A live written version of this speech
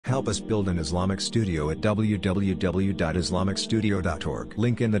Help us build an Islamic studio at www.islamicstudio.org.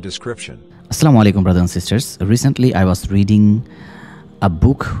 Link in the description. Assalamu alaikum, brothers and sisters. Recently I was reading a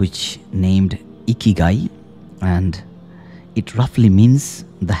book which named Ikigai, and it roughly means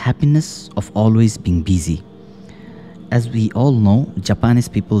the happiness of always being busy. As we all know, Japanese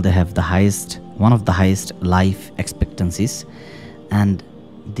people, they have one of the highest life expectancies, and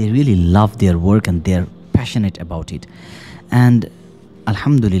they really love their work and they're passionate about it. And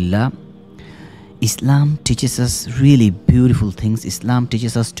Alhamdulillah, Islam teaches us really beautiful things. Islam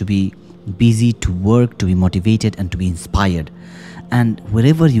teaches us to be busy, to work, to be motivated, and to be inspired. And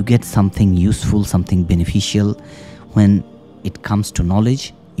wherever you get something useful, something beneficial, when it comes to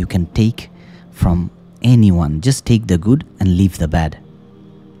knowledge, you can take from anyone. Just take the good and leave the bad.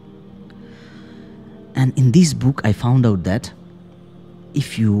 And in this book, I found out that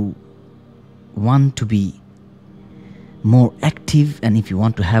if you want to be more active, and if you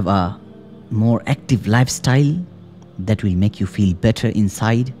want to have a more active lifestyle that will make you feel better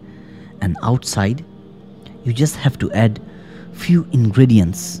inside and outside, you just have to add few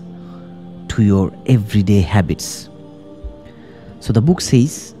ingredients to your everyday habits. So the book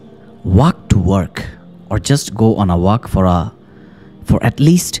says, walk to work, or just go on a walk for at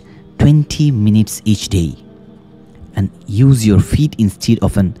least 20 minutes each day, and use your feet instead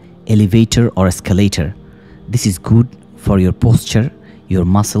of an elevator or escalator. This is good for your posture, your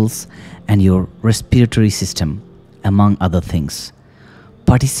muscles, and your respiratory system, among other things.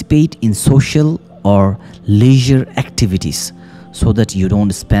 Participate in social or leisure activities so that you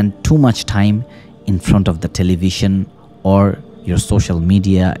don't spend too much time in front of the television or your social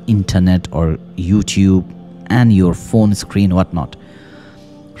media, internet or YouTube, and your phone screen, whatnot.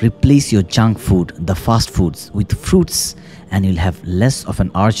 Replace your junk food, the fast foods, with fruits, and you'll have less of an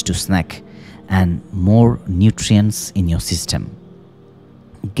urge to snack and more nutrients in your system.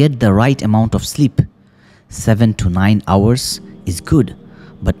 Get the right amount of sleep. 7 to 9 hours is good,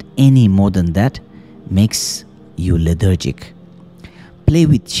 but any more than that makes you lethargic. Play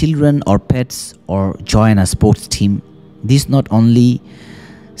with children or pets, or join a sports team. This not only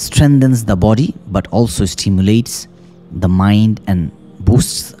strengthens the body but also stimulates the mind and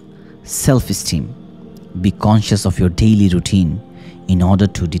boosts self-esteem. Be conscious of your daily routine in order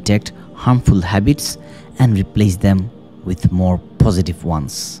to detect harmful habits and replace them with more positive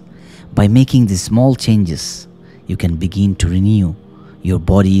ones. By making these small changes, you can begin to renew your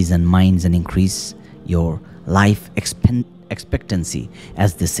bodies and minds and increase your life expectancy,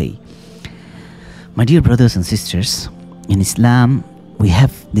 as they say. My dear brothers and sisters, in Islam, we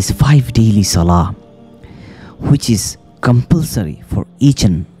have this 5 daily salah, which is compulsory for each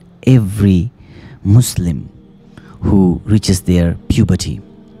and every Muslim who reaches their puberty.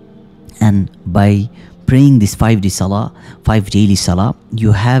 And by praying this 5 daily salah,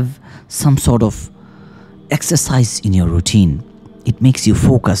 you have some sort of exercise in your routine. It makes you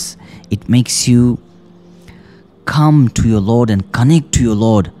focus. It makes you come to your Lord and connect to your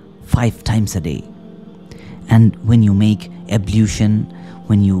Lord 5 times a day. And when you make ablution,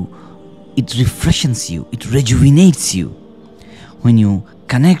 it refreshes you, it rejuvenates you. When you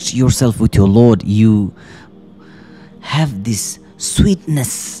connect yourself with your Lord, you have this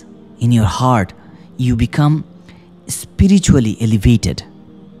sweetness in your heart. You become spiritually elevated.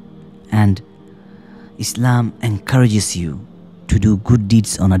 And Islam encourages you to do good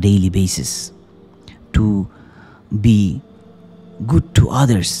deeds on a daily basis, to be good to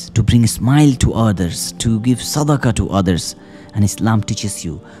others, to bring a smile to others, to give sadaqah to others. And Islam teaches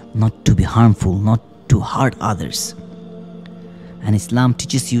you not to be harmful, not to hurt others. And Islam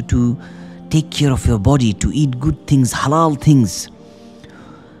teaches you to take care of your body, to eat good things, halal things.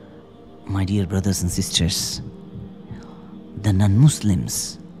 My dear brothers and sisters, the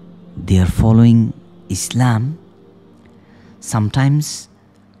non-Muslims, they are following Islam sometimes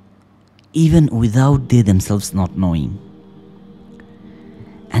even without they themselves not knowing.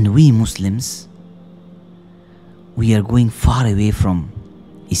 And we Muslims, we are going far away from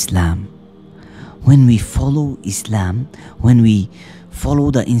Islam. When we follow Islam, when we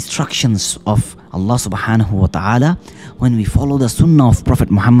follow the instructions of Allah subhanahu wa ta'ala, when we follow the sunnah of Prophet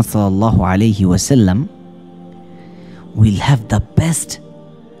Muhammad sallallahu alayhi wa sallam, we'll have the best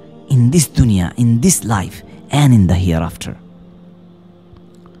in this dunya, in this life, and in the hereafter.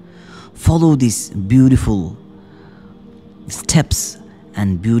 Follow these beautiful steps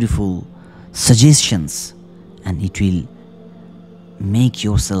and beautiful suggestions, and it will make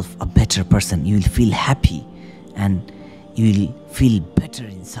yourself a better person. You will feel happy and you will feel better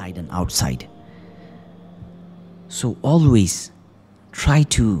inside and outside. So always try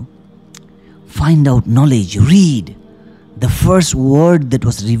to find out knowledge, read The first word that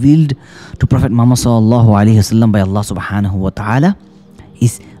was revealed to Prophet Muhammad sallallahu alaihi wasallam by Allah subhanahu wa ta'ala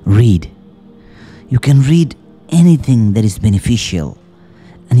is read. You can read anything that is beneficial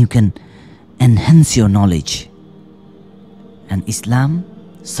and you can enhance your knowledge. And Islam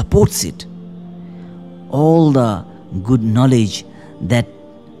supports it. All the good knowledge that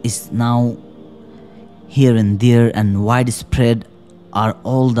is now here and there and widespread are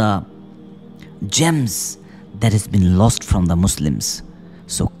all the gems that has been lost from the Muslims.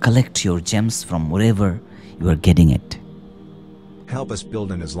 So collect your gems from wherever you are getting it. Help us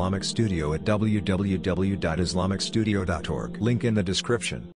build an Islamic studio at www.islamicstudio.org. Link in the description.